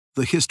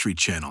the History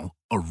Channel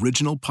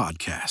original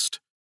podcast.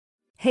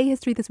 Hey,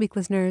 History This Week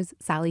listeners,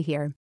 Sally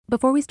here.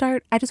 Before we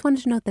start, I just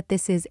wanted to note that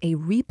this is a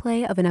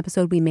replay of an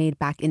episode we made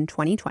back in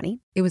 2020.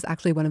 It was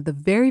actually one of the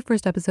very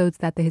first episodes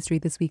that the History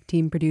This Week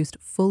team produced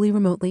fully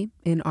remotely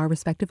in our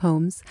respective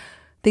homes.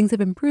 Things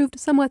have improved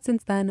somewhat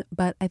since then,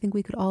 but I think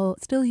we could all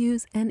still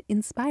use an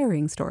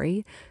inspiring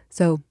story.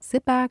 So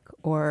sit back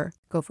or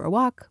go for a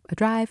walk, a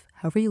drive,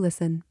 however you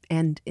listen,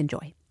 and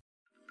enjoy.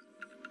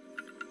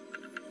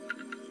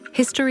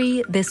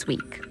 History This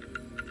Week,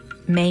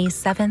 May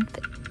 7th,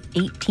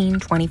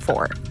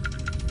 1824.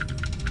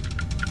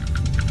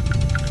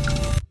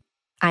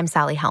 I'm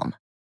Sally Helm.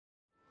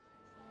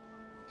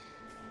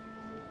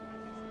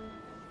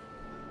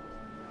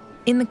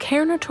 In the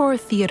Kernertor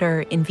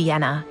Theater in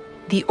Vienna,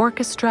 the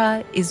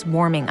orchestra is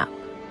warming up.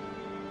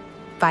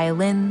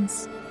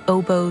 Violins,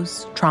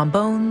 oboes,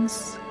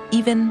 trombones,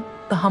 even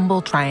the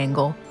humble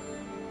triangle.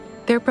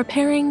 They're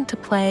preparing to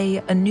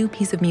play a new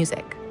piece of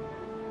music.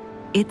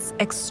 It's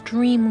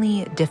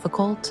extremely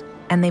difficult,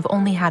 and they've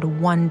only had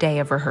one day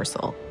of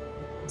rehearsal.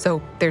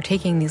 So they're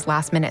taking these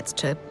last minutes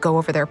to go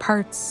over their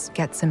parts,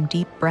 get some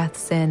deep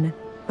breaths in,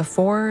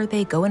 before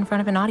they go in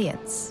front of an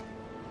audience.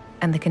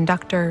 And the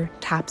conductor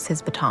taps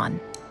his baton.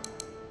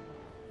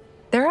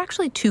 There are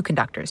actually two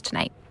conductors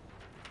tonight.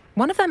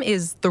 One of them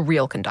is the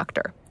real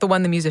conductor, the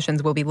one the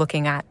musicians will be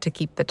looking at to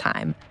keep the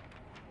time.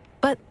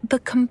 But the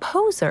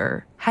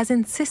composer has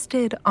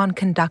insisted on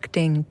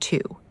conducting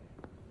too.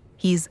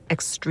 He's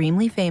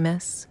extremely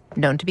famous,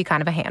 known to be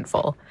kind of a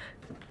handful.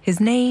 His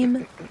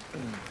name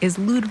is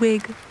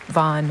Ludwig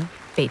van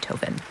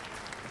Beethoven.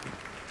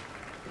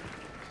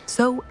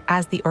 So,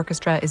 as the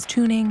orchestra is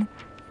tuning,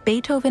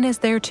 Beethoven is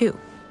there too,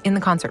 in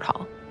the concert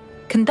hall,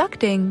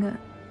 conducting,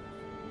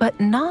 but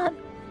not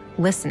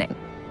listening.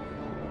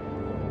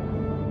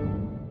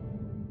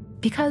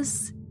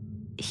 Because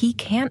he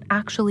can't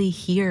actually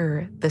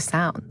hear the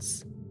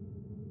sounds.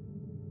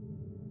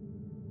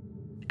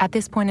 At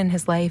this point in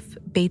his life,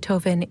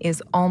 Beethoven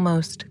is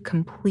almost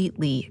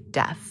completely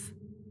deaf.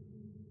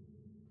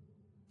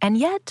 And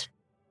yet,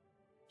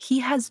 he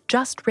has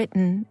just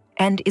written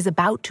and is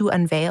about to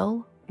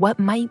unveil what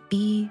might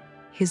be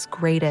his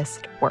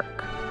greatest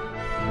work.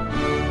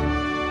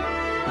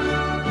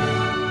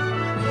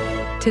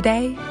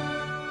 Today,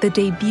 the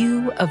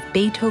debut of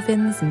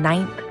Beethoven's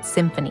Ninth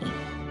Symphony,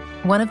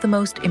 one of the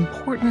most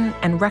important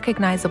and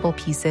recognizable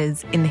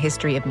pieces in the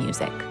history of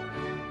music.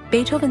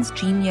 Beethoven's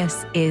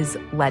genius is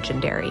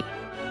legendary,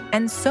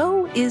 and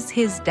so is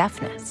his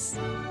deafness.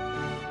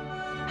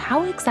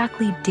 How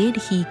exactly did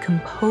he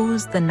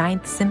compose the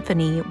Ninth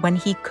Symphony when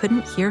he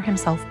couldn't hear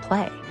himself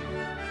play?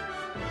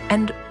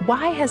 And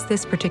why has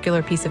this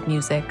particular piece of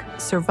music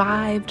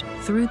survived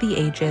through the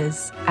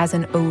ages as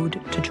an ode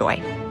to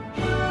joy?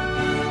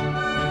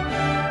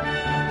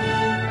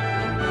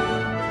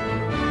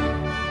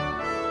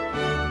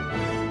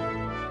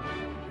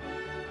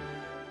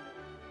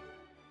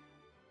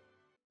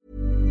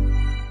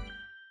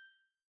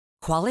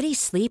 Quality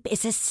sleep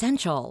is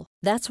essential.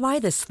 That's why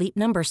the Sleep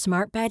Number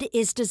Smart Bed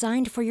is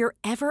designed for your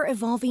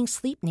ever-evolving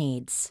sleep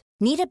needs.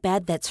 Need a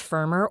bed that's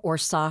firmer or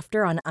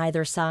softer on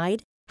either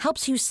side?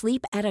 Helps you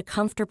sleep at a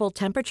comfortable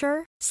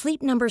temperature?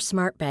 Sleep Number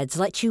Smart Beds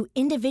let you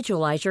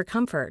individualize your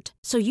comfort,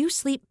 so you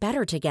sleep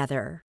better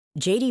together.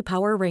 J.D.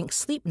 Power ranks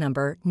Sleep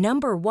Number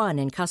number 1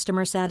 in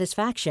customer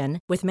satisfaction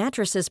with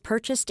mattresses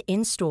purchased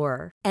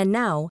in-store. And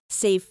now,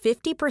 save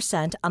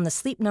 50% on the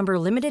Sleep Number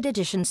Limited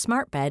Edition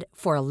Smart Bed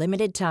for a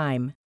limited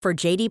time. For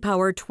J.D.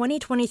 Power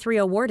 2023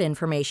 award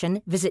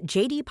information, visit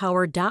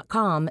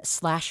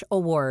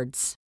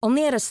jdpower.com/awards.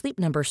 Only at a Sleep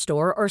Number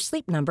store or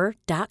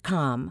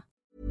sleepnumber.com.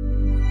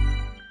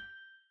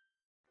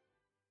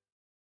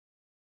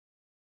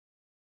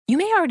 You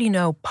may already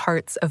know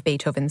parts of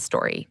Beethoven's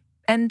story,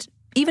 and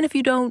even if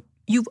you don't,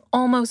 you've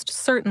almost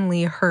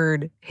certainly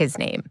heard his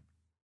name.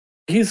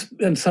 He's,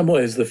 in some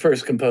ways, the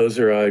first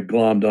composer I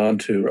glommed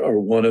onto, or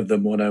one of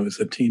them when I was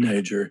a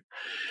teenager.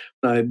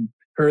 I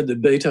heard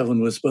that Beethoven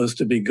was supposed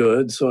to be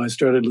good, so I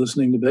started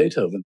listening to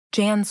Beethoven.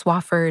 Jan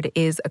Swafford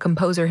is a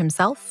composer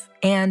himself,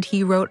 and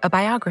he wrote a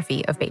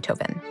biography of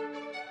Beethoven.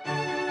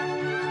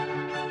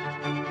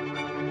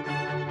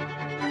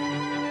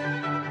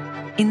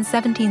 In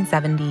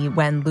 1770,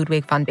 when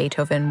Ludwig van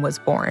Beethoven was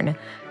born,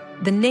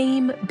 the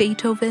name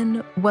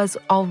Beethoven was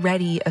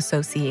already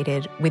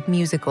associated with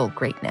musical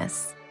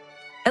greatness,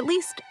 at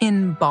least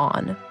in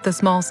Bonn, the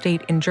small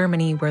state in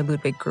Germany where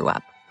Ludwig grew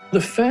up.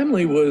 The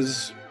family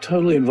was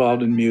totally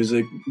involved in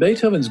music.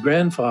 Beethoven's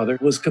grandfather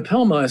was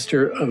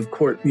Kapellmeister of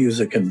court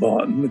music in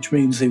Bonn, which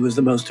means he was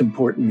the most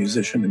important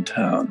musician in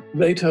town.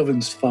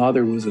 Beethoven's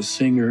father was a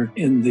singer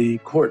in the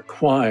court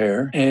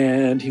choir,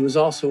 and he was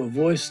also a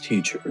voice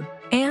teacher.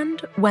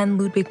 And when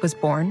Ludwig was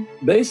born,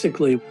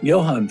 basically,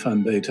 Johann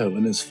van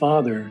Beethoven, his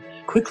father,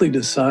 quickly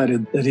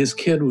decided that his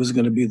kid was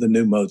going to be the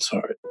new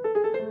Mozart.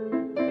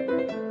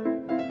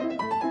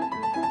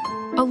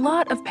 A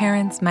lot of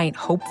parents might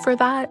hope for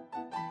that,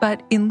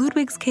 but in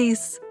Ludwig's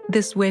case,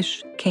 this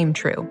wish came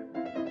true.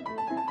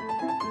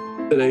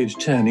 At age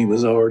 10, he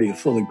was already a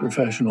fully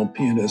professional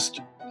pianist.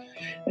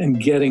 and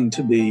getting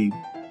to be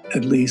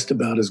at least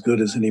about as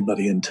good as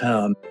anybody in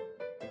town.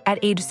 At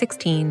age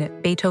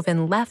 16,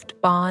 Beethoven left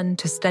Bonn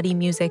to study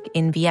music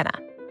in Vienna.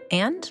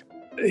 And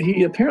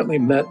he apparently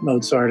met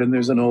Mozart, and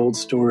there's an old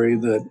story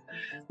that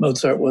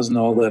Mozart wasn't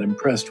all that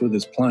impressed with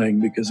his playing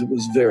because it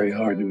was very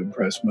hard to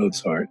impress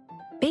Mozart.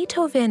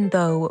 Beethoven,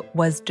 though,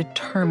 was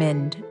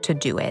determined to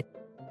do it.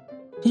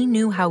 He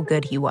knew how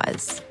good he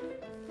was.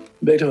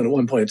 Beethoven at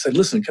one point said,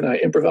 "Listen, can I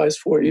improvise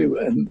for you?"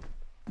 And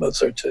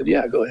Mozart said,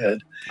 "Yeah, go ahead."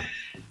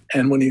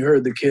 And when he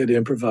heard the kid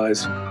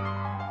improvise,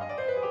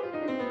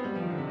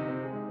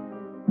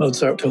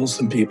 Mozart told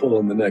some people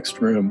in the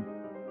next room,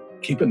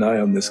 "Keep an eye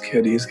on this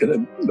kid.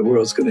 The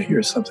world's gonna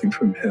hear something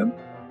from him."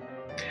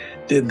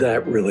 Did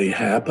that really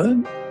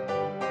happen?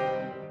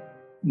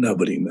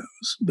 Nobody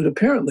knows. But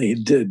apparently he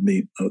did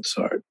meet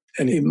Mozart,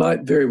 and he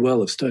might very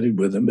well have studied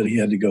with him, but he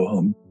had to go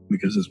home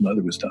because his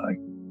mother was dying.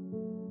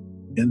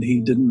 And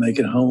he didn't make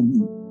it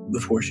home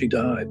before she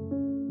died.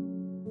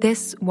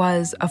 This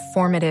was a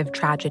formative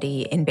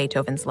tragedy in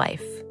Beethoven's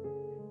life.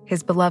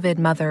 His beloved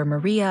mother,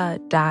 Maria,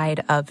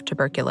 died of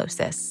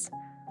tuberculosis,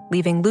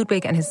 leaving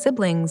Ludwig and his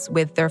siblings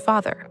with their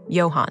father,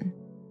 Johann.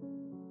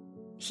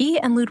 He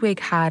and Ludwig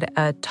had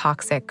a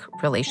toxic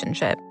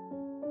relationship.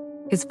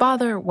 His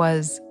father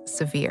was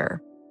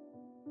severe,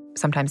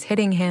 sometimes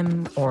hitting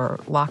him or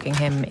locking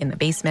him in the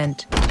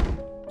basement.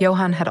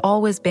 Johann had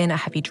always been a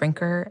heavy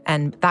drinker,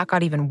 and that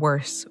got even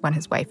worse when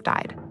his wife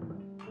died.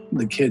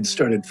 The kids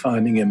started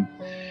finding him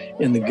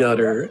in the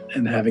gutter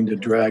and having to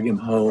drag him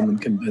home and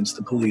convince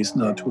the police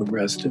not to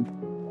arrest him.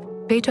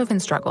 Beethoven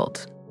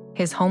struggled.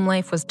 His home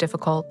life was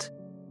difficult,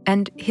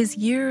 and his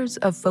years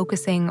of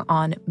focusing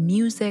on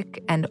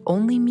music and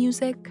only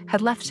music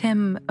had left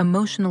him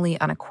emotionally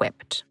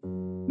unequipped.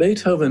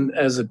 Beethoven,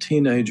 as a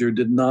teenager,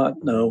 did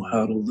not know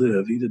how to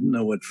live. He didn't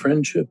know what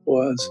friendship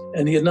was,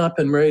 and he had not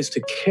been raised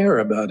to care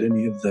about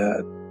any of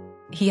that.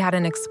 He had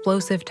an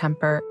explosive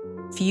temper,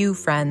 few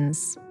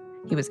friends.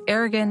 He was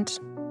arrogant,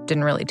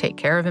 didn't really take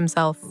care of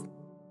himself.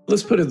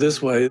 Let's put it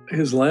this way.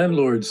 His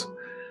landlord's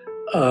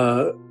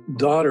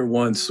daughter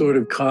once sort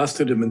of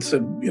accosted him and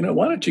said,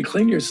 "Why don't you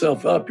clean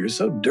yourself up? You're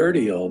so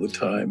dirty all the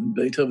time." And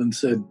Beethoven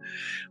said,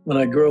 "When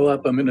I grow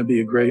up, I'm going to be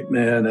a great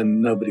man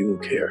and nobody will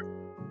care."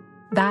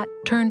 That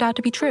turned out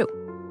to be true.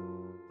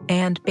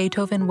 And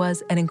Beethoven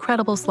was an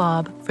incredible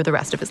slob for the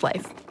rest of his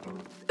life.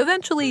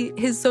 Eventually,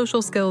 his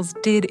social skills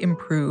did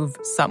improve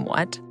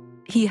somewhat.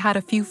 He had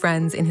a few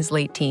friends in his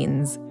late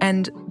teens,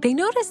 and they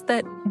noticed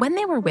that when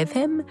they were with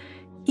him,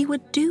 he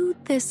would do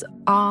this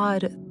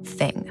odd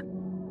thing.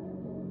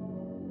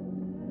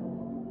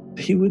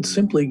 He would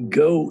simply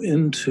go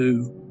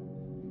into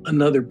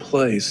another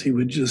place. He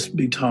would just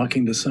be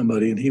talking to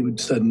somebody, and he would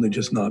suddenly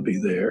just not be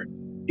there.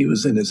 He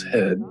was in his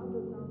head.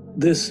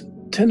 This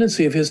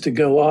tendency of his to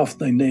go off,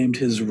 they named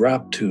his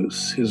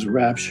raptus, his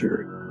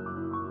rapture.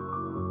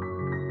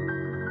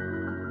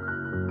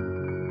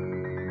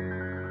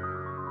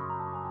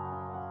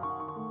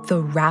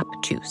 The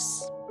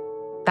raptus.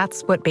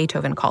 That's what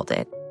Beethoven called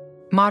it.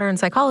 Modern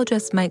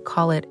psychologists might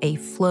call it a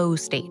flow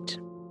state.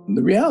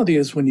 The reality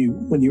is when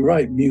you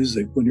write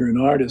music, when you're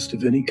an artist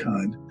of any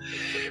kind,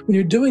 when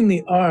you're doing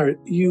the art,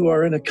 you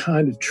are in a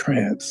kind of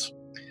trance.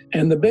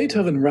 And the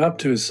Beethoven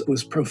raptus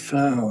was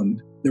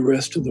profound. The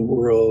rest of the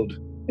world,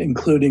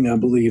 including, I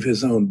believe,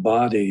 his own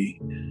body,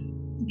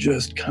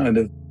 just kind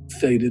of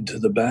faded to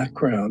the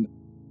background.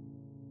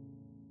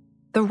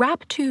 The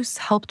raptus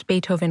helped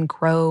Beethoven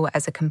grow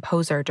as a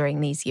composer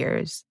during these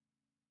years,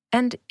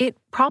 and it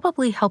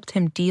probably helped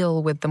him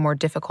deal with the more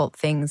difficult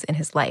things in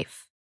his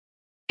life.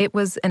 It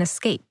was an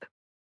escape.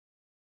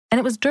 And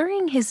it was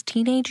during his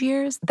teenage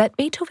years that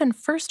Beethoven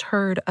first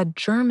heard a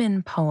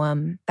German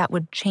poem that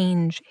would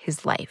change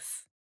his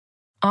life.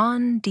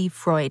 An die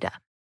Freude.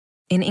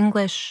 In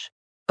English,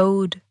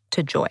 Ode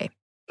to Joy.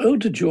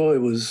 Ode to Joy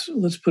was,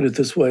 let's put it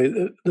this way,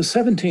 the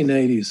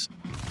 1780s.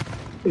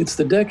 It's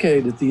the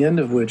decade at the end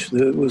of which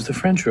was the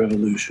French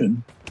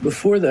Revolution.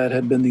 Before that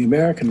had been the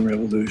American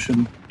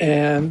Revolution,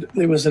 and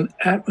there was an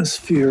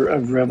atmosphere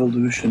of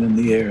revolution in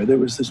the air. There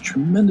was this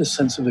tremendous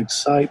sense of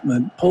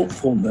excitement,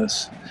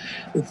 hopefulness,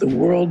 that the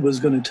world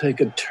was going to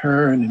take a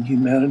turn and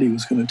humanity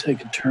was going to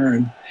take a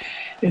turn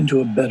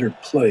into a better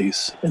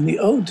place. And the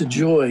Ode to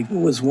Joy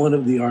was one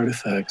of the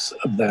artifacts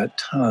of that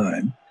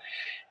time.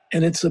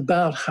 And it's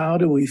about how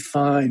do we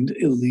find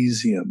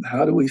Elysium?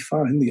 How do we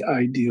find the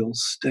ideal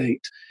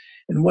state?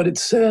 And what it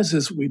says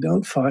is we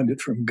don't find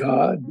it from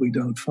God, we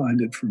don't find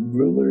it from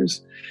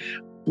rulers,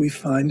 we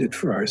find it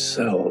for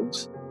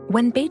ourselves.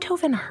 When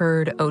Beethoven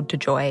heard Ode to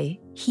Joy,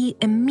 he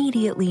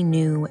immediately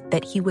knew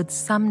that he would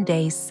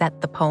someday set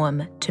the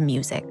poem to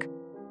music.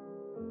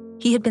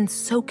 He had been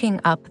soaking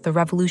up the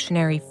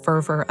revolutionary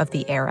fervor of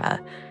the era,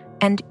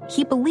 and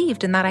he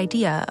believed in that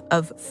idea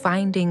of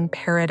finding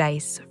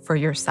paradise for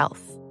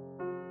yourself.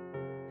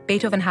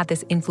 Beethoven had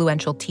this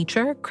influential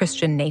teacher,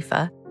 Christian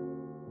Neff.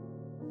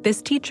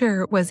 This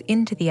teacher was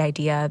into the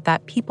idea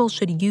that people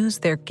should use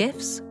their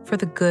gifts for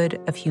the good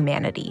of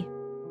humanity.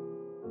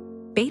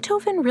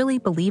 Beethoven really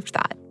believed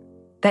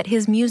that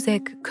his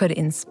music could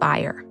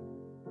inspire,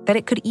 that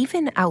it could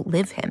even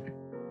outlive him.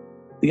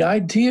 The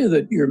idea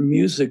that your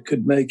music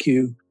could make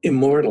you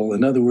immortal,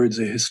 in other words,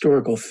 a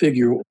historical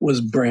figure,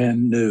 was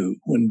brand new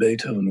when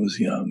Beethoven was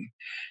young.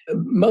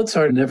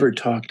 Mozart never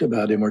talked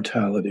about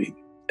immortality,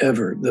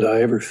 ever, that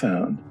I ever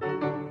found.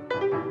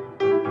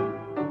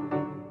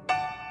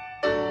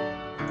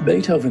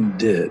 Beethoven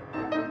did.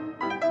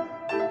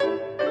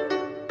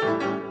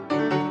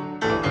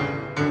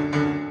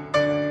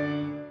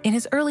 In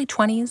his early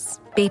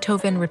 20s,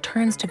 Beethoven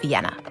returns to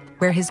Vienna,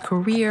 where his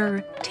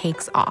career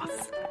takes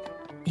off.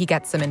 He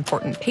gets some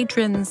important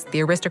patrons,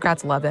 the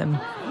aristocrats love him.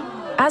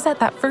 As at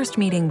that first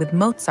meeting with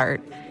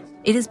Mozart,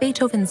 it is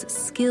Beethoven's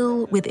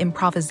skill with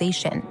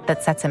improvisation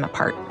that sets him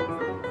apart.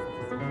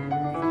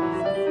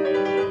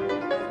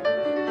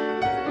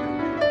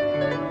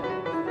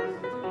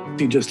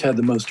 He just had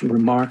the most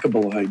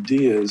remarkable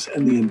ideas,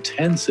 and the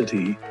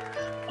intensity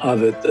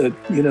of it that,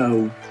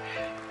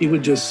 he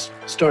would just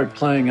start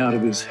playing out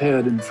of his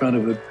head in front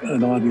of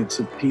an audience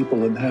of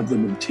people and have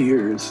them in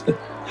tears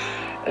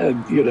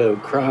and,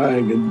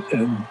 crying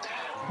and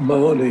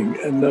moaning.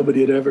 And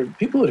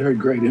people had heard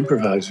great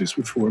improvisers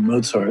before.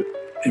 Mozart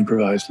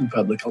improvised in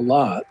public a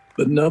lot,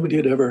 but nobody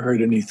had ever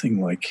heard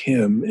anything like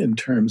him in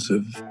terms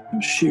of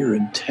sheer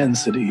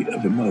intensity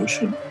of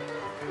emotion.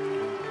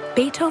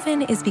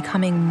 Beethoven is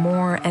becoming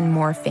more and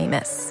more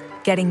famous,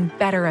 getting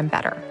better and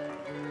better.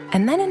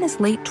 And then in his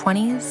late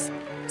 20s,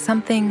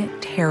 something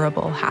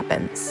terrible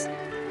happens.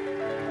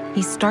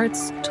 He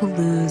starts to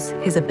lose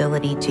his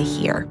ability to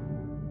hear.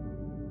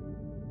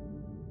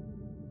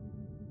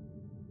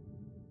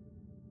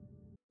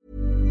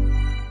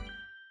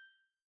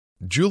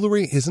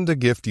 Jewelry isn't a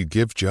gift you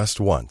give just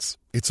once.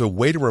 It's a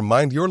way to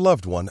remind your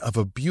loved one of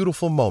a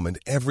beautiful moment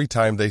every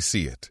time they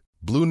see it.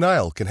 Blue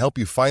Nile can help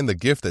you find the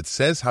gift that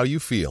says how you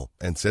feel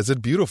and says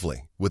it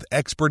beautifully, with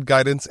expert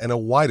guidance and a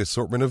wide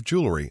assortment of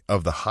jewelry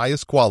of the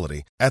highest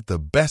quality at the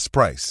best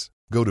price.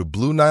 Go to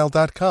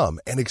BlueNile.com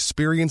and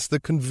experience the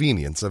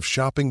convenience of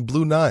shopping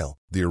Blue Nile,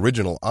 the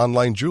original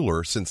online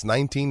jeweler since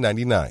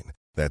 1999.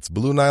 That's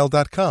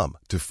BlueNile.com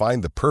to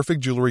find the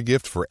perfect jewelry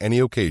gift for any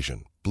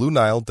occasion.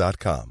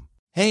 BlueNile.com.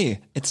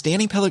 Hey, it's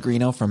Danny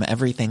Pellegrino from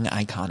Everything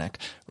Iconic.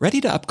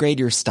 Ready to upgrade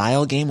your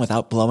style game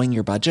without blowing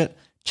your budget?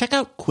 Check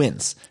out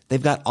Quince.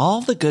 They've got all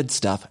the good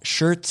stuff,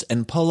 shirts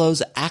and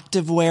polos,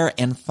 activewear,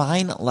 and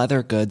fine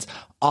leather goods,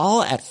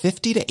 all at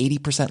 50 to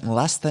 80%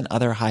 less than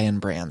other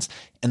high-end brands.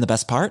 And the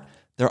best part?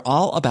 They're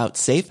all about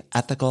safe,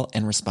 ethical,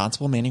 and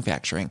responsible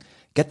manufacturing.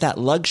 Get that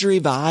luxury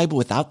vibe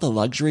without the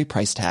luxury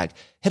price tag.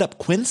 Hit up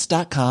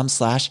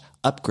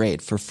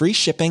quince.com/upgrade for free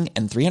shipping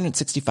and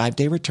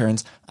 365-day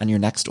returns on your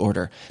next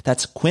order.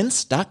 That's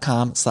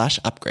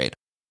quince.com/upgrade.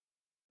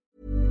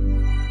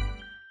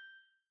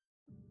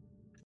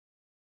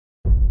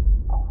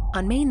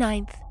 On May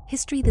 9th,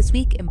 History This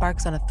Week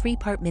embarks on a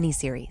 3-part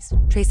miniseries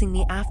tracing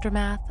the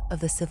aftermath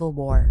of the Civil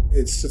War.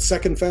 It's the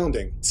second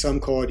founding. Some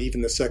call it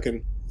even the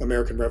second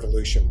American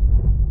Revolution.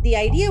 The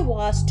idea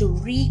was to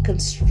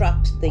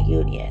reconstruct the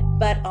Union,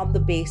 but on the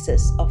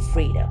basis of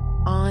freedom.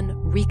 On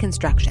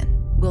Reconstruction,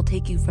 we'll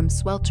take you from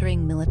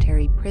sweltering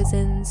military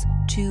prisons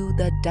to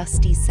the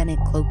dusty Senate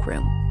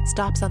cloakroom,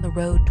 stops on the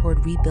road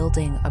toward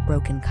rebuilding a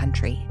broken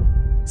country.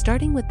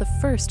 Starting with the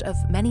first of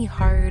many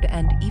hard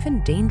and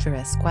even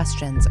dangerous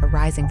questions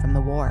arising from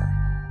the war.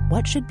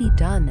 What should be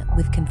done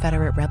with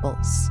Confederate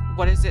rebels?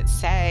 What does it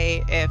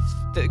say if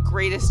the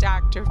greatest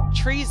act of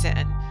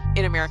treason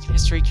in American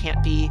history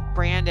can't be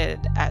branded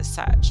as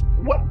such?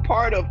 What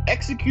part of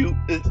execute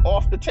is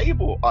off the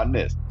table on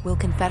this? Will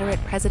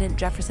Confederate President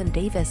Jefferson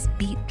Davis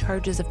beat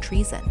charges of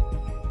treason?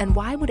 And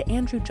why would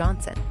Andrew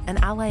Johnson, an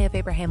ally of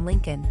Abraham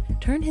Lincoln,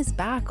 turn his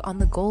back on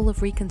the goal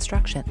of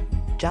Reconstruction,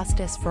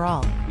 justice for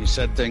all? You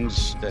said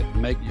things that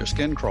make your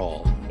skin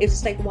crawl.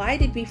 It's like, why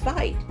did we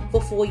fight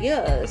for 4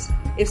 years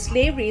if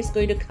slavery is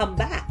going to come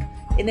back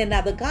in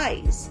another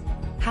guise?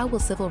 How will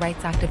civil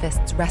rights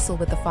activists wrestle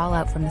with the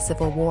fallout from the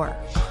Civil War,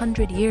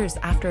 100 years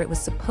after it was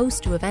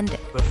supposed to have ended?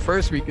 The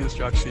first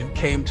Reconstruction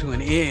came to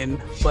an end,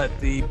 but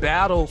the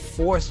battle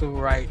for civil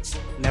rights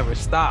never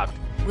stopped.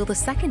 Will the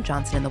second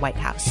Johnson in the White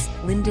House,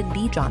 Lyndon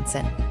B.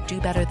 Johnson, do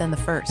better than the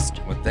first?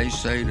 What they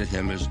say to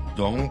him is,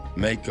 don't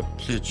make a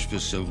pitch for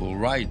civil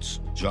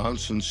rights.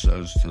 Johnson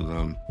says to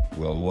them,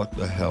 well, what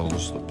the hell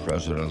is the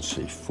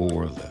presidency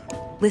for then?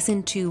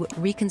 Listen to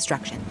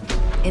Reconstruction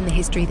in the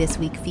History This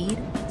Week feed,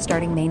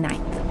 starting May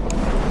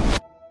 9th.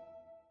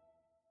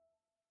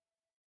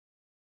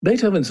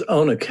 Beethoven's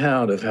own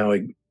account of how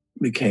he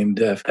became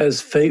deaf,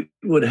 as fate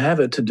would have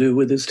it, to do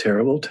with his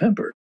terrible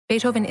temper.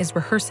 Beethoven is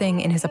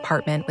rehearsing in his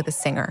apartment with a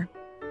singer,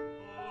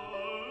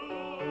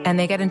 and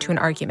they get into an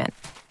argument.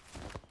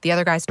 The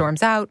other guy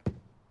storms out.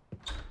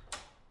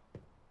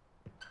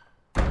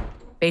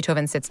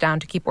 Beethoven sits down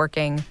to keep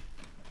working.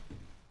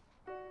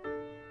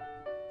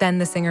 Then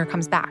the singer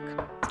comes back,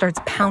 starts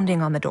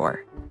pounding on the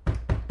door.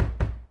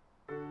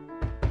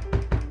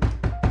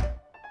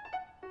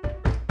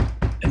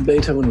 And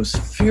Beethoven was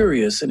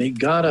furious, and he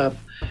got up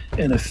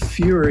in a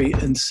fury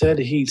and said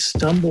he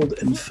stumbled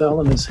and fell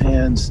on his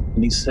hands.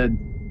 And he said,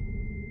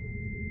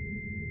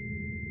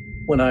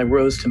 When I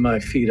rose to my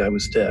feet, I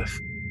was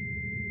deaf.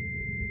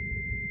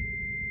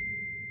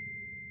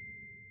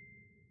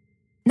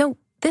 No,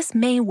 this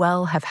may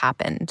well have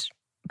happened,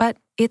 but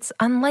it's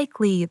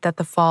unlikely that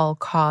the fall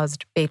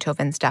caused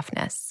Beethoven's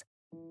deafness.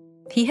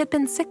 He had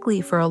been sickly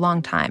for a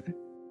long time.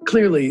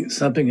 Clearly,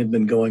 something had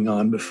been going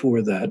on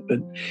before that, but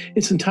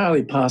it's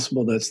entirely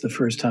possible that's the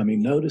first time he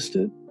noticed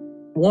it.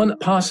 One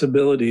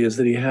possibility is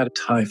that he had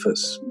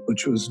typhus,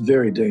 which was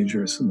very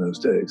dangerous in those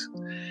days.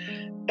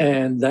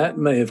 And that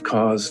may have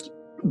caused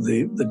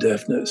the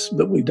deafness,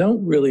 but we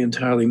don't really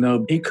entirely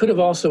know. He could have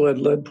also had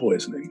lead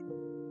poisoning.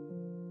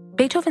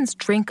 Beethoven's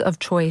drink of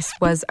choice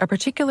was a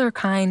particular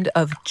kind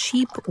of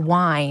cheap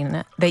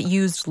wine that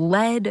used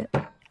lead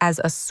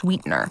as a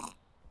sweetener.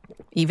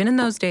 Even in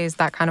those days,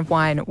 that kind of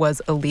wine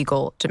was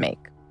illegal to make.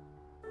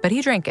 But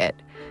he drank it.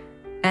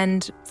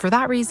 And for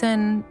that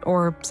reason,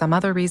 or some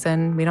other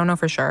reason, we don't know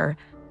for sure,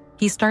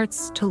 he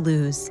starts to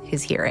lose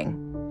his hearing,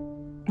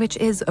 which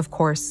is, of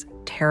course,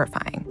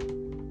 terrifying.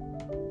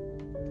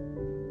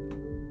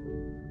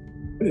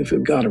 If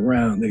it got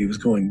around that he was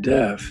going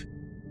deaf,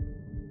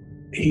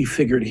 he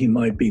figured he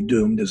might be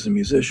doomed as a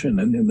musician,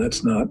 and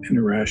that's not an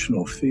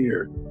irrational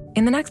fear.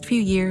 In the next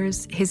few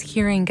years, his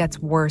hearing gets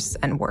worse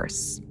and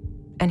worse,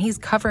 and he's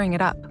covering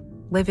it up,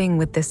 living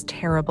with this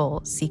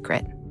terrible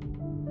secret.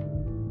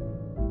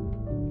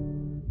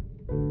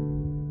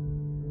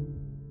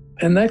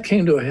 And that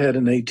came to a head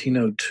in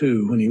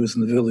 1802 when he was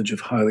in the village of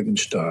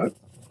Heiligenstadt,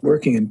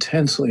 working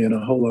intensely on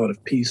a whole lot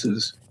of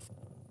pieces.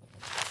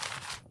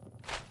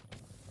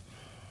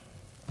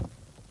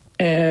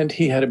 And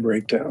he had a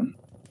breakdown.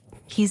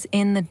 He's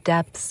in the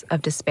depths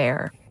of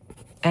despair,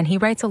 and he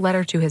writes a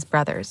letter to his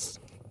brothers.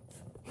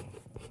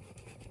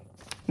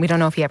 We don't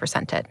know if he ever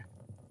sent it.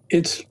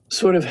 It's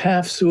sort of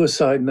half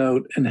suicide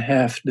note and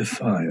half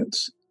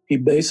defiance. He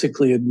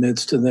basically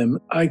admits to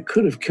them, I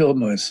could have killed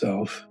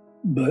myself,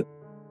 but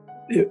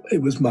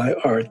it was my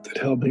art that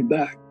held me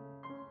back.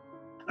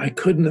 I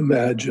couldn't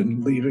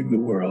imagine leaving the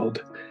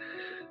world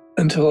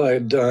until I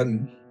had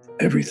done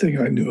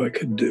everything I knew I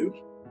could do.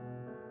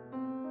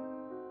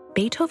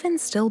 Beethoven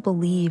still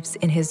believes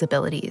in his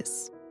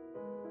abilities,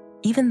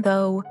 even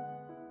though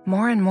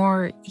more and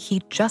more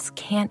he just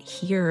can't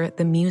hear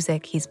the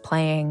music he's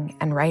playing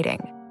and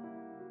writing.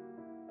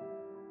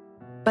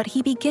 But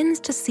he begins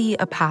to see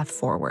a path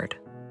forward.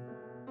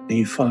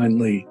 He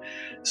finally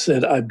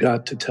said, I've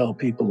got to tell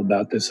people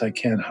about this. I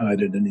can't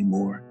hide it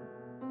anymore.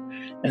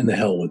 And the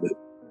hell with it.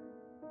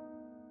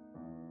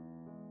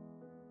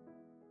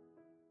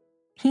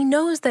 He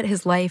knows that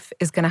his life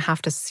is going to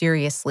have to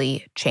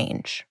seriously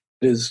change.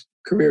 His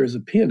career as a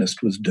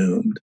pianist was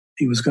doomed.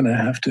 He was going to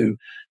have to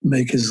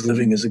make his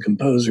living as a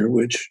composer,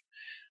 which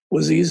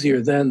was easier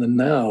then than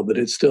now, but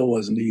it still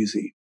wasn't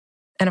easy.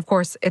 And of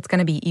course, it's going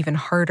to be even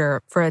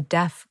harder for a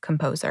deaf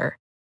composer.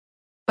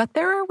 But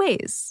there are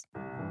ways.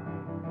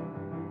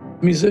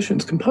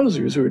 Musicians,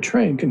 composers who are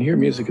trained can hear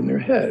music in their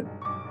head.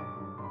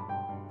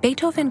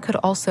 Beethoven could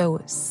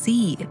also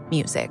see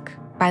music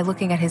by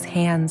looking at his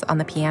hands on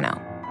the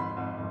piano.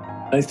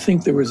 I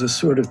think there was a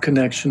sort of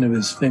connection of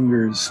his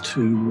fingers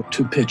to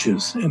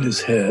pitches in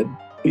his head.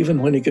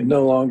 Even when he could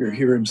no longer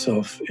hear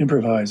himself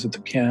improvise at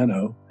the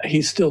piano,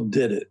 he still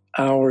did it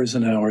hours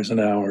and hours and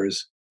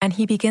hours. And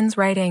he begins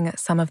writing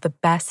some of the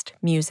best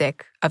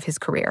music of his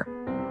career.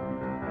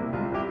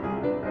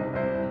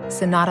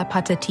 Sonata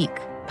Pathétique,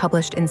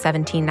 published in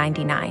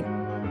 1799.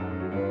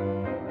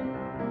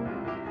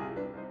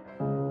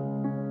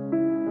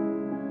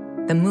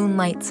 The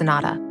Moonlight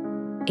Sonata,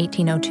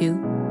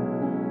 1802.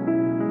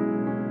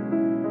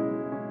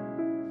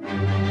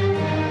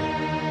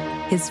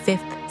 His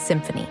Fifth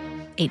Symphony,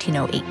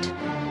 1808.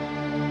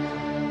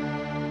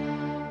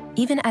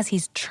 Even as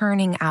he's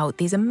churning out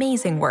these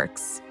amazing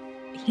works,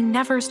 he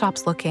never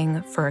stops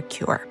looking for a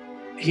cure.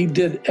 He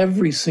did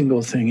every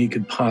single thing he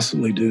could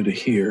possibly do to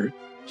hear.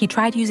 He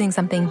tried using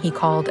something he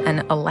called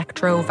an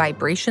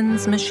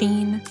electro-vibrations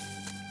machine,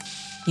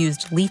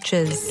 used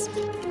leeches,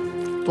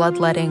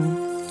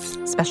 bloodletting,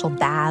 special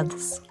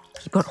baths.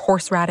 He put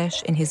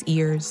horseradish in his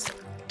ears,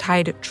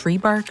 tied tree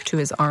bark to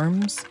his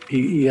arms.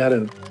 He had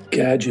a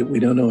gadget, we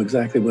don't know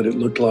exactly what it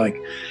looked like,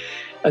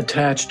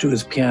 attached to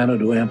his piano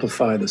to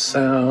amplify the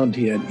sound.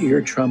 He had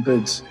ear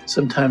trumpets.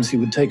 Sometimes he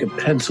would take a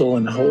pencil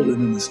and hold it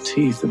in his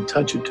teeth and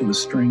touch it to the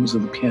strings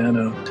of the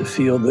piano to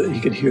feel that he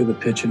could hear the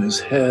pitch in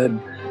his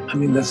head. I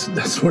mean,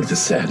 that's one of the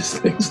saddest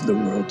things in the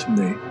world to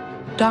me.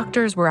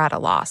 Doctors were at a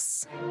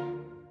loss.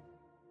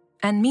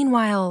 And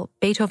meanwhile,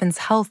 Beethoven's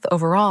health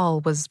overall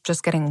was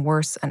just getting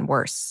worse and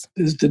worse.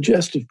 His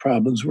digestive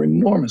problems were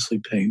enormously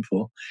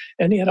painful,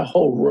 and he had a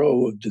whole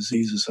row of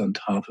diseases on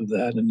top of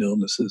that, and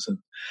illnesses and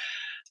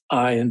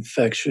eye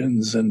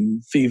infections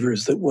and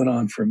fevers that went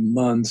on for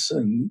months,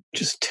 and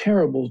just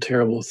terrible,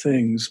 terrible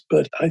things.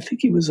 But I think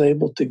he was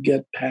able to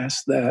get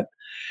past that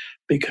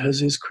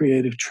because his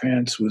creative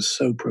trance was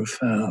so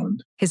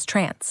profound. His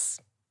trance,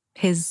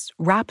 his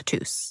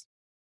raptus,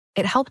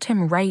 it helped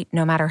him write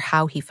no matter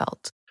how he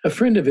felt. A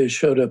friend of his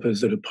showed up at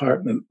his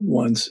apartment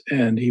once,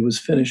 and he was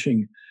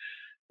finishing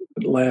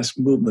the last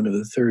movement of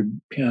the third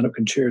piano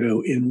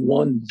concerto in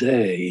one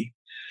day,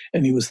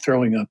 and he was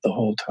throwing up the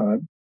whole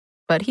time.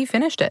 But he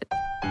finished it.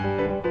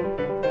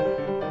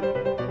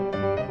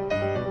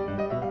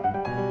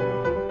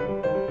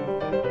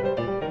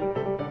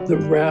 The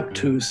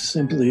raptus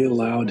simply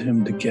allowed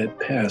him to get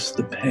past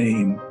the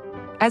pain.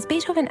 As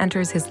Beethoven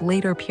enters his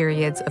later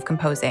periods of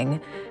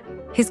composing,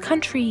 his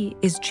country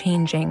is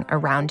changing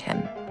around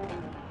him.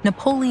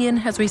 Napoleon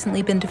has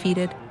recently been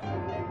defeated.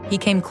 He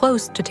came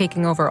close to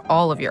taking over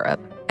all of Europe,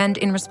 and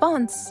in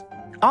response,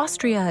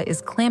 Austria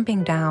is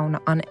clamping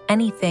down on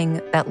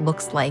anything that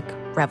looks like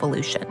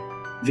revolution.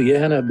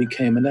 Vienna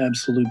became an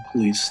absolute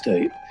police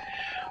state.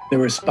 There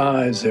were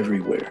spies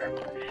everywhere.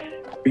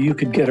 You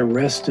could get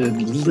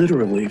arrested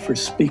literally for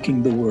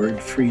speaking the word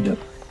freedom.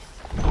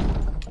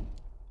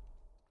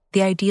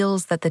 The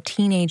ideals that the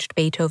teenaged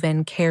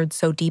Beethoven cared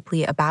so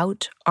deeply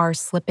about are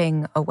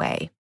slipping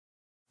away.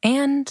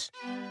 And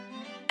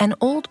an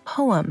old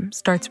poem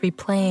starts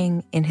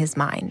replaying in his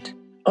mind.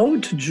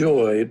 Ode to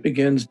Joy, it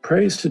begins,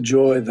 "Praise to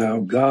joy, thou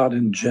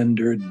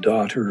God-engendered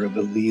daughter of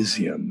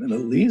Elysium." And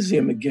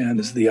Elysium, again,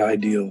 is the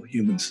ideal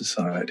human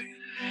society.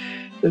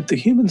 That the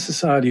human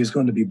society is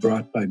going to be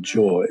brought by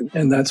joy.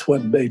 And that's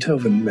what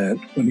Beethoven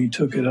meant when he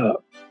took it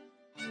up.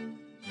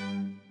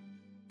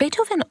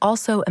 Beethoven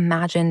also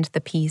imagined the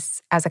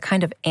piece as a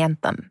kind of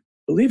anthem.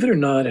 Believe it or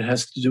not, it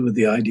has to do with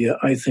the idea,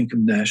 I think, of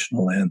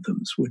national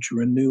anthems, which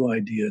were a new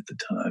idea at the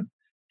time.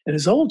 And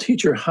his old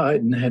teacher,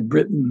 Haydn, had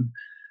written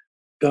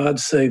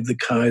God Save the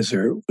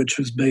Kaiser, which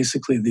was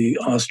basically the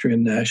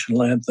Austrian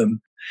national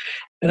anthem.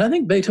 And I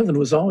think Beethoven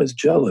was always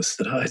jealous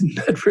that Haydn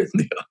had written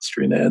the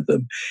Austrian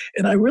anthem.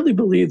 And I really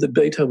believe that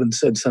Beethoven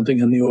said something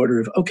in the order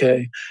of,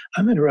 okay,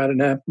 I'm going to write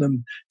an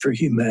anthem for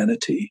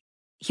humanity.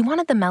 He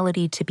wanted the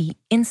melody to be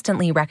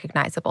instantly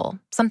recognizable,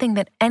 something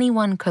that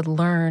anyone could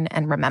learn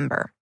and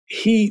remember.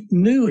 He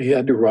knew he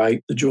had to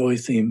write the joy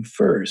theme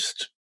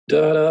first.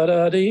 Da da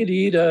da dee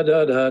dee da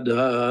da da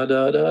da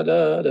da da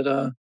da da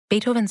da.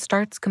 Beethoven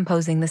starts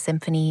composing the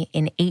symphony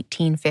in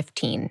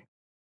 1815.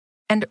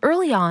 And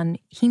early on,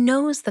 he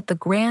knows that the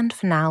grand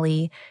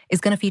finale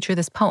is going to feature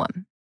this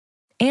poem,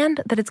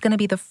 and that it's going to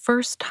be the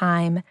first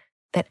time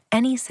that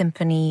any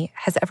symphony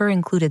has ever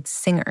included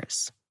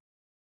singers.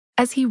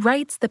 As he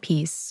writes the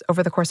piece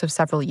over the course of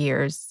several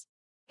years,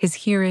 his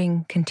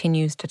hearing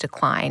continues to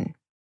decline.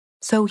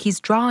 So he's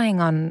drawing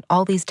on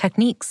all these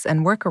techniques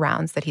and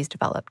workarounds that he's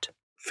developed.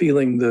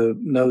 Feeling the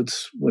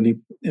notes when he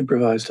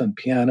improvised on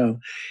piano,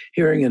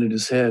 hearing it in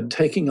his head,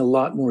 taking a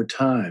lot more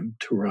time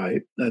to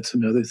write. That's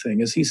another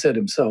thing. As he said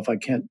himself, I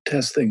can't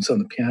test things on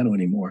the piano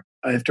anymore.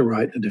 I have to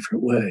write in a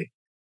different way.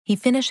 He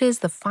finishes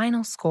the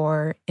final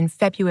score in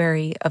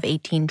February of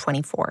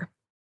 1824.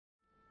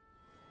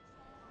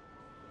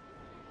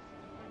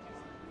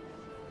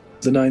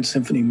 The Ninth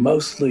Symphony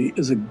mostly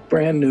is a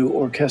brand new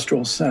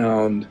orchestral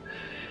sound,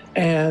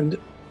 and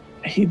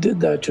he did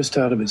that just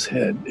out of his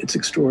head. It's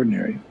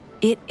extraordinary.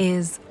 It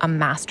is a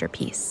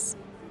masterpiece.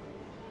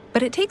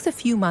 But it takes a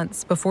few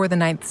months before the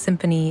Ninth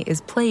Symphony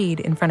is played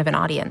in front of an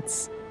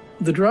audience.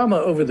 The drama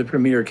over the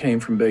premiere came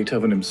from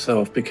Beethoven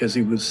himself because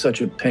he was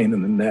such a pain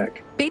in the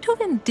neck.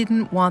 Beethoven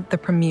didn't want the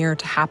premiere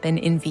to happen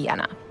in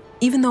Vienna,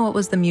 even though it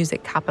was the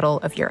music capital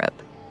of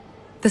Europe.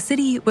 The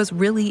city was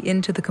really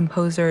into the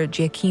composer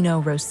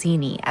Gioacchino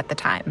Rossini at the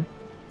time.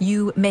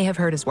 You may have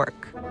heard his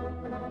work.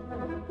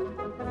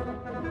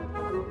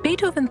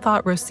 Beethoven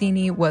thought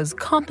Rossini was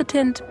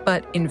competent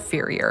but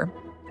inferior,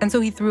 and so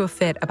he threw a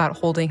fit about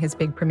holding his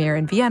big premiere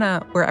in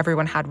Vienna where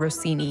everyone had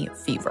Rossini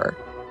fever.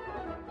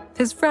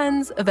 His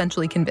friends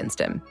eventually convinced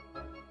him.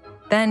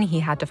 Then he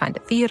had to find a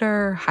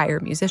theater, hire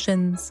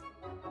musicians.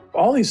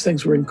 All these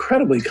things were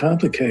incredibly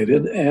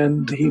complicated,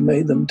 and he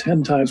made them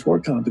 10 times more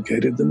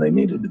complicated than they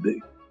needed to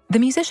be. The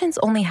musicians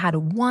only had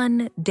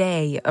 1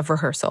 day of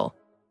rehearsal.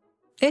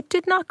 It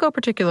did not go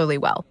particularly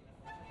well.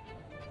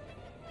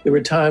 There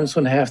were times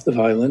when half the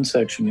violin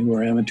section, who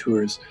were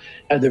amateurs,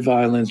 had their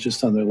violins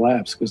just on their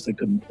laps because they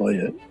couldn't play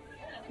it.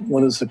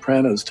 One of the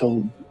sopranos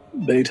told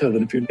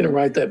Beethoven, if you're going to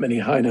write that many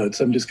high notes,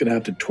 I'm just going to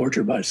have to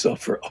torture myself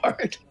for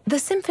art. The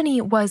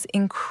symphony was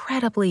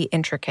incredibly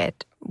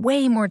intricate,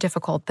 way more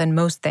difficult than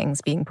most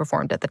things being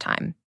performed at the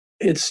time.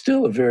 It's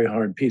still a very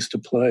hard piece to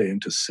play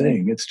and to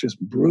sing. It's just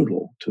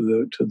brutal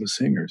to the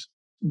singers.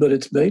 But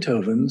it's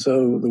Beethoven,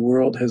 so the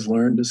world has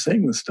learned to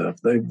sing the stuff.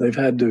 They've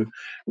had to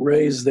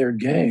raise their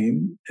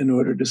game in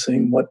order to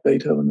sing what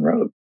Beethoven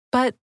wrote.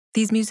 But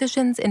these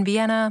musicians in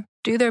Vienna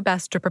do their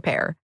best to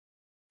prepare.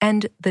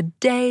 And the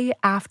day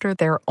after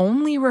their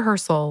only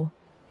rehearsal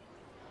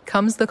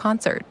comes the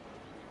concert.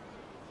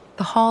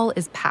 The hall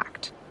is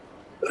packed.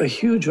 A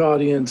huge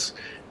audience,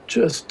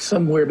 just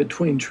somewhere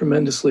between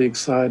tremendously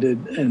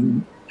excited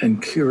and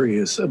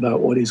curious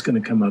about what he's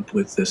going to come up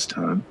with this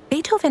time.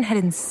 Beethoven had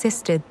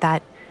insisted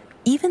that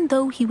even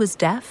though he was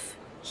deaf,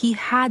 he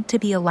had to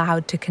be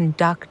allowed to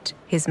conduct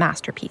his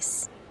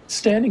masterpiece.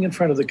 Standing in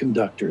front of the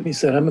conductor, he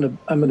said, I'm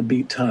going to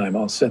beat time.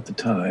 I'll set the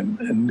time.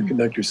 And the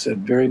conductor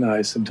said, very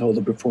nice, and told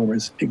the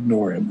performers,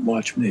 ignore him,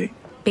 watch me.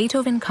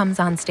 Beethoven comes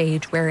on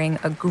stage wearing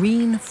a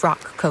green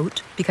frock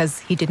coat because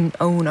he didn't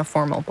own a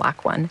formal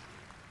black one.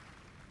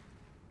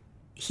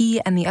 He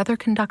and the other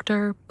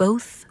conductor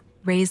both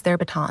raise their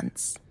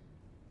batons.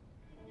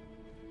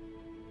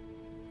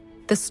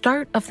 The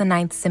start of the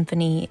Ninth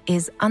Symphony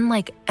is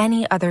unlike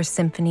any other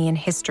symphony in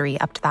history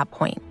up to that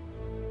point.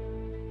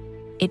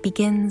 It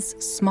begins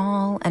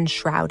small and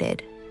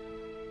shrouded.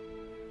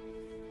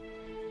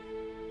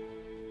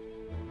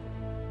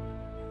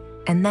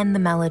 And then the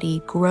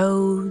melody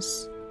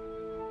grows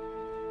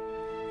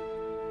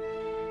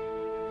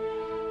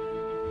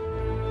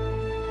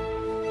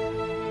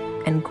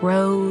and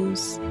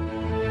grows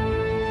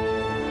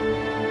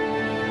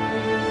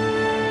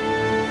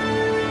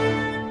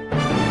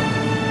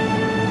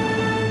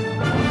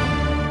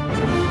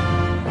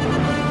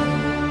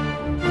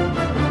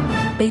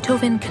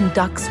Beethoven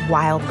conducts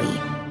wildly,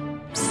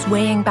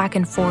 swaying back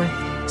and forth,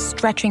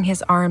 stretching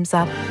his arms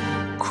up,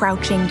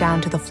 crouching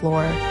down to the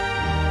floor.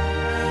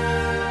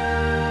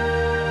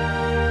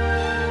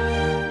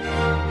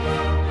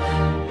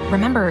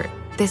 Remember,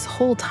 this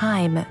whole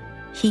time,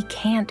 he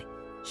can't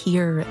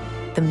hear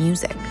the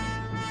music.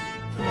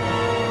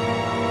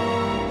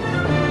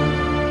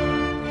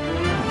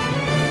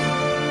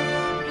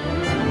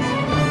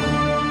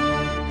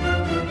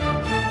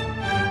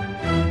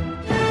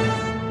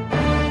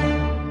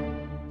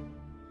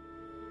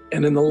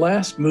 And in the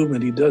last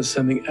movement, he does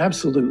something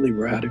absolutely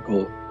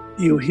radical.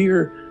 You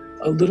hear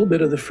a little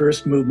bit of the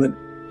first movement,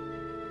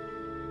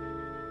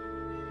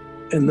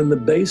 and then the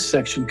bass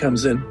section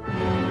comes in.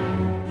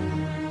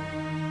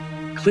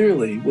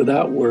 Clearly,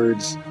 without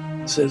words,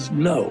 says,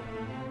 no,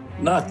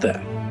 not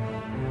that.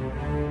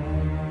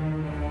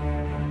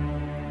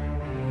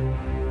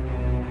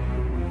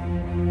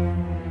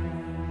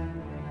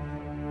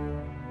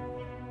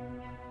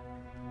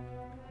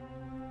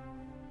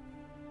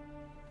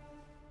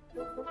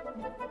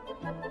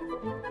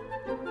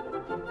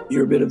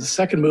 You're a bit of the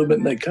second movement,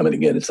 and they come in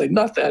again. It's like,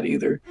 not that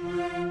either.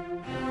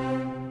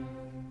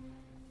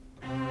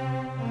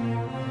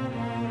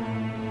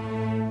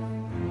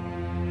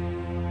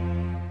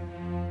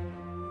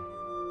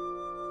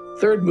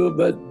 Third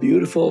movement,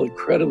 beautiful,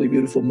 incredibly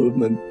beautiful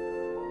movement.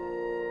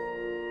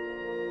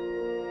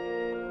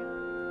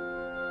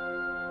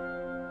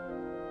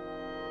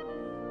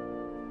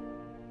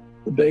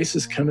 The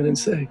basses come in and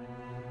say,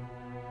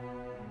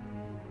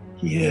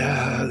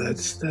 yeah,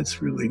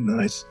 that's really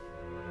nice.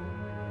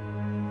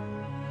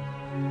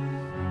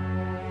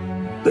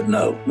 But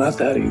no, not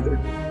that either.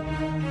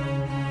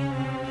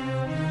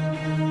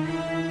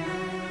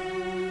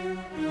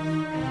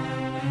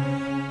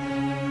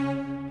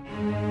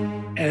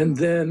 And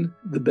then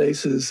the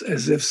basses,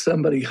 as if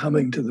somebody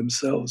humming to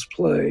themselves,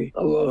 play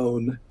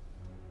alone.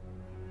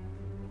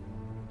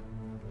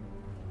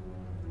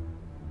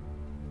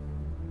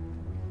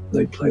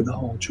 They play the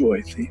whole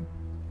Joy theme.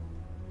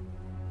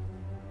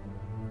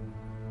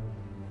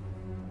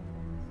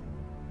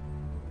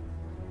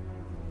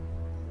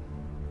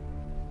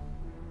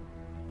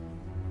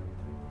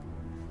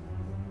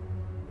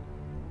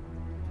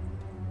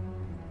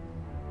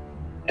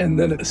 And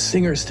then a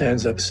singer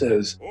stands up and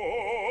says,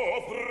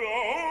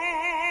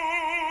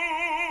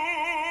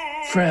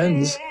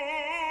 friends,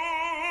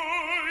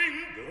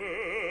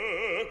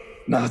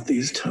 not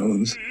these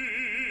tones.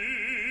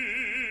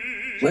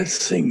 Let's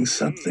sing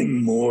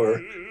something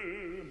more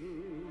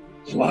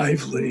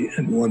lively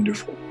and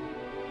wonderful.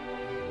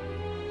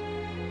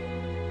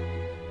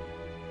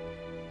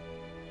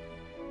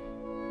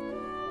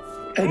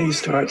 And he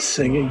starts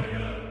singing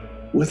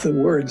with the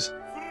words,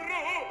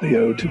 the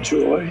Ode to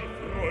Joy.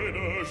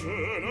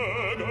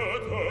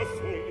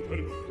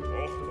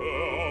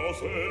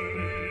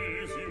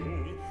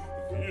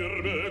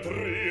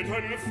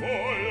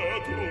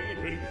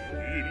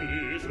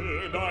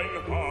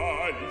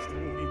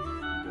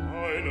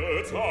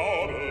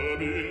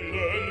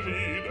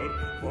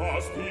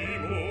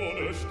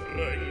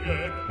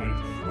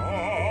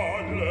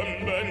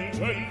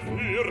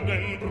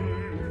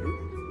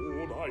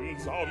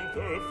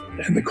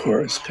 And the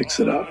chorus picks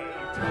it up.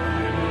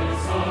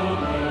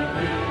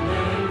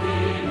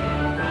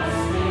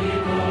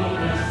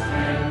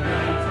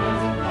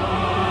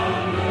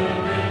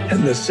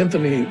 And the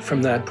symphony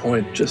from that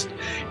point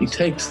he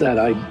takes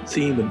that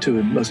theme into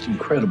the most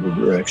incredible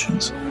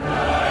directions.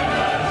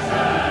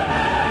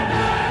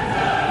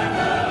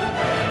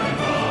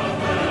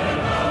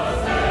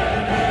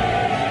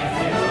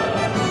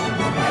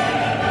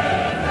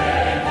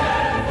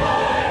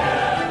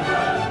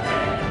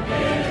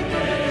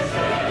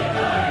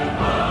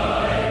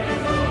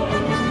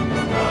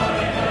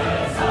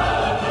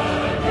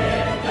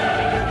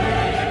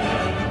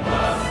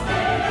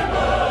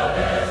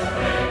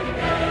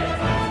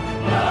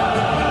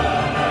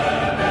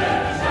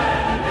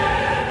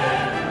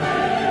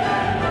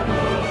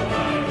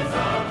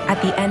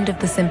 At the end of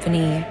the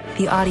symphony,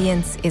 the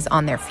audience is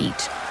on their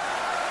feet.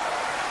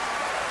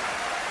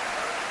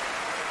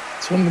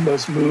 It's one of the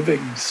most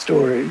moving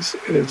stories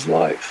in his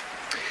life.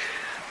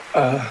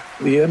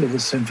 The end of the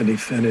symphony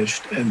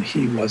finished, and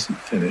he wasn't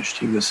finished.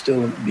 He was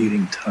still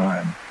beating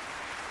time.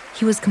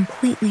 He was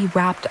completely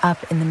wrapped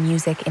up in the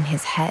music in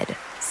his head,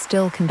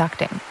 still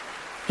conducting.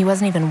 He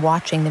wasn't even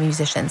watching the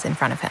musicians in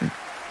front of him.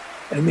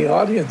 And the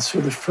audience, for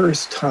the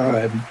first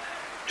time,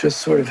 just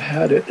sort of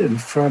had it in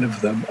front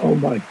of them. Oh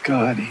my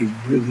God, he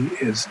really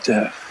is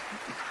deaf.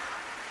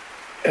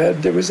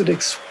 And there was an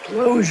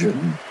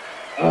explosion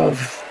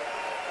of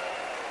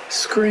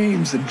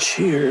screams and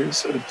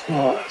cheers and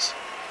applause,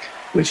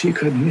 which he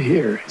couldn't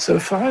hear. So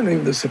finally,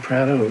 the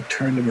soprano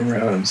turned him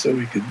around so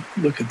we could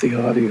look at the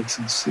audience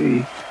and see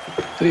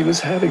that he was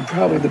having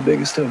probably the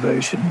biggest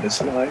ovation in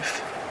his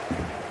life.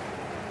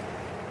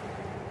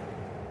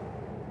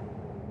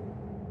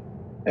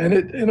 And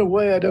in a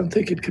way, I don't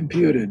think it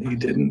computed. He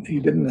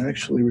didn't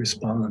actually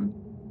respond,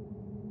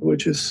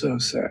 which is so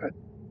sad.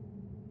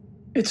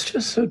 It's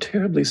just so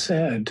terribly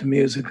sad to me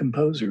as a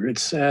composer.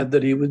 It's sad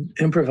that he would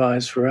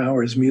improvise for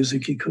hours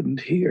music he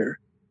couldn't hear.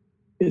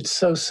 It's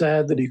so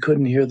sad that he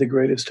couldn't hear the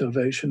greatest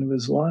ovation of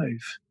his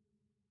life.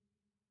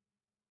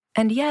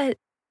 And yet,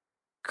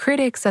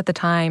 critics at the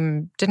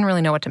time didn't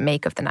really know what to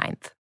make of the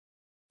Ninth.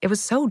 It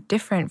was so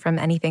different from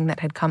anything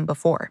that had come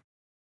before.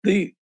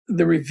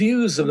 The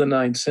reviews of the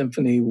Ninth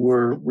Symphony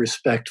were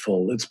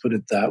respectful, let's put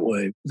it that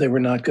way. They were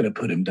not going to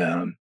put him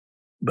down.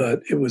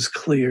 But it was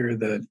clear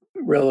that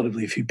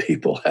relatively few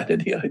people had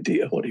any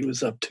idea what he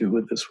was up to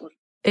with this one.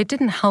 It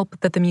didn't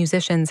help that the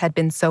musicians had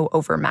been so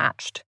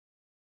overmatched.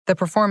 The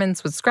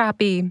performance was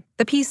scrappy.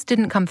 The piece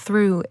didn't come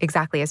through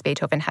exactly as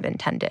Beethoven had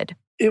intended.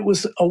 It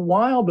was a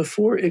while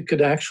before it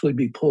could actually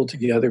be pulled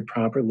together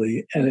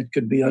properly and it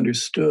could be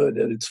understood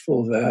at its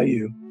full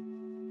value.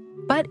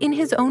 But in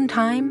his own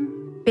time,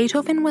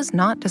 Beethoven was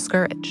not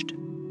discouraged.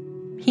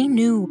 He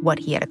knew what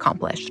he had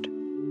accomplished.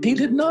 He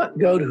did not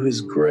go to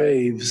his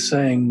grave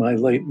saying, my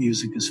late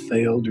music has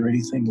failed or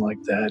anything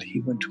like that. He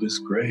went to his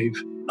grave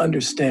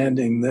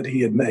understanding that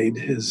he had made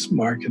his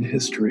mark in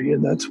history,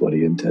 and that's what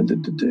he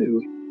intended to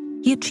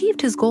do. He achieved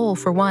his goal,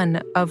 for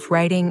one, of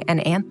writing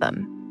an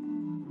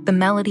anthem. The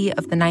melody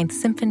of the Ninth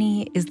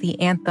Symphony is the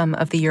anthem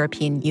of the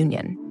European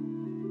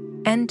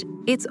Union. And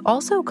it's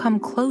also come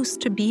close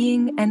to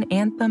being an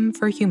anthem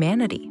for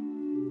humanity,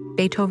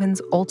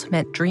 Beethoven's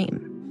ultimate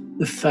dream.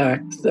 The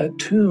fact that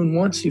tune,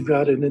 once you've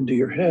got it into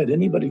your head,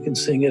 anybody can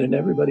sing it and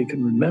everybody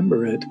can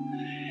remember it.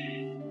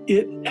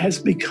 It has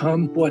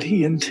become what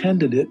he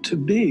intended it to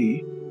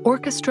be.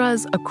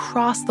 Orchestras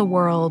across the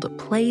world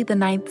play the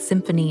Ninth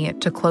Symphony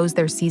to close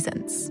their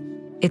seasons.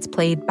 It's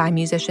played by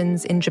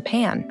musicians in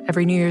Japan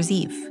every New Year's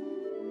Eve.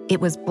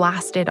 It was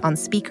blasted on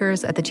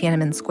speakers at the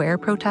Tiananmen Square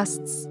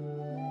protests.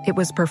 It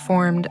was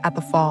performed at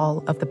the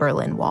fall of the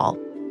Berlin Wall.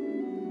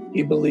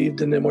 He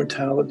believed in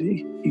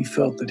immortality. He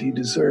felt that he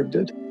deserved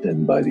it.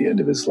 And by the end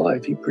of his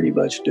life, he pretty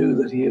much knew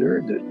that he had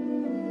earned it.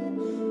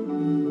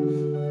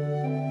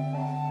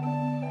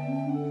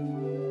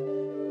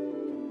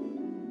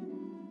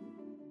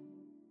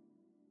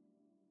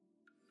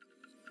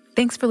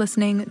 Thanks for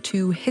listening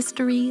to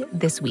History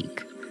This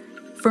Week.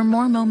 For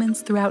more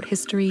moments throughout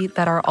history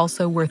that are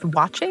also worth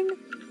watching,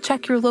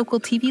 check your local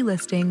TV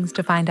listings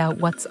to find out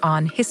what's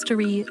on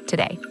History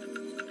Today.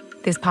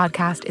 This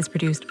podcast is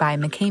produced by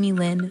McKamey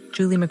Lynn,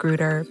 Julie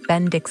Magruder,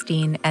 Ben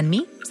Dickstein, and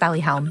me, Sally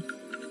Helm.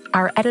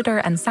 Our editor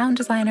and sound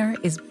designer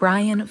is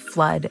Brian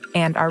Flood,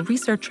 and our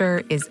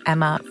researcher is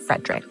Emma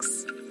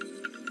Fredericks.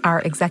 Our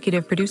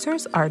executive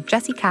producers are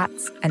Jesse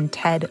Katz and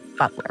Ted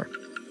Butler.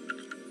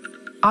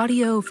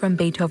 Audio from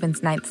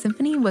Beethoven's Ninth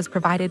Symphony was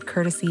provided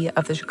courtesy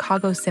of the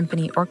Chicago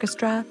Symphony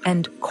Orchestra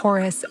and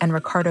Chorus and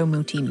Riccardo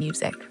Muti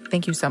Music.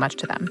 Thank you so much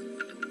to them.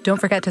 Don't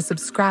forget to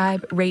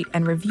subscribe, rate,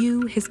 and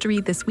review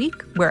History This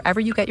Week wherever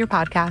you get your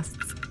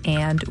podcasts,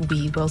 and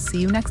we will see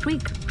you next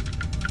week.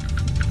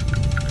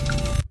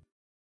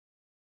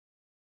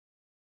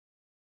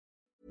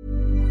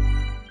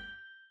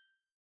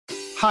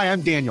 Hi,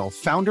 I'm Daniel,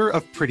 founder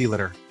of Pretty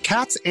Litter.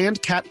 Cats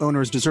and cat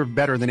owners deserve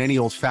better than any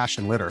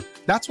old-fashioned litter.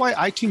 That's why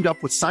I teamed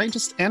up with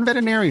scientists and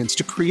veterinarians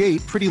to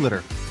create Pretty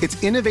Litter.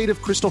 Its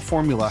innovative crystal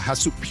formula has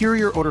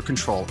superior odor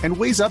control and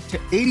weighs up to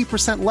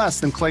 80% less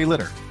than clay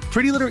litter.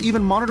 Pretty Litter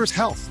even monitors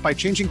health by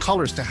changing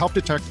colors to help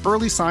detect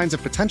early signs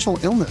of potential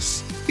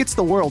illness. It's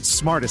the world's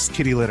smartest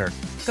kitty litter.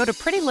 Go to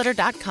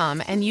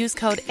prettylitter.com and use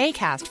code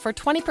ACAST for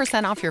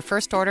 20% off your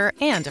first order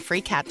and a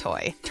free cat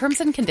toy.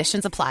 Terms and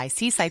conditions apply.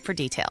 See site for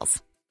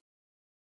details.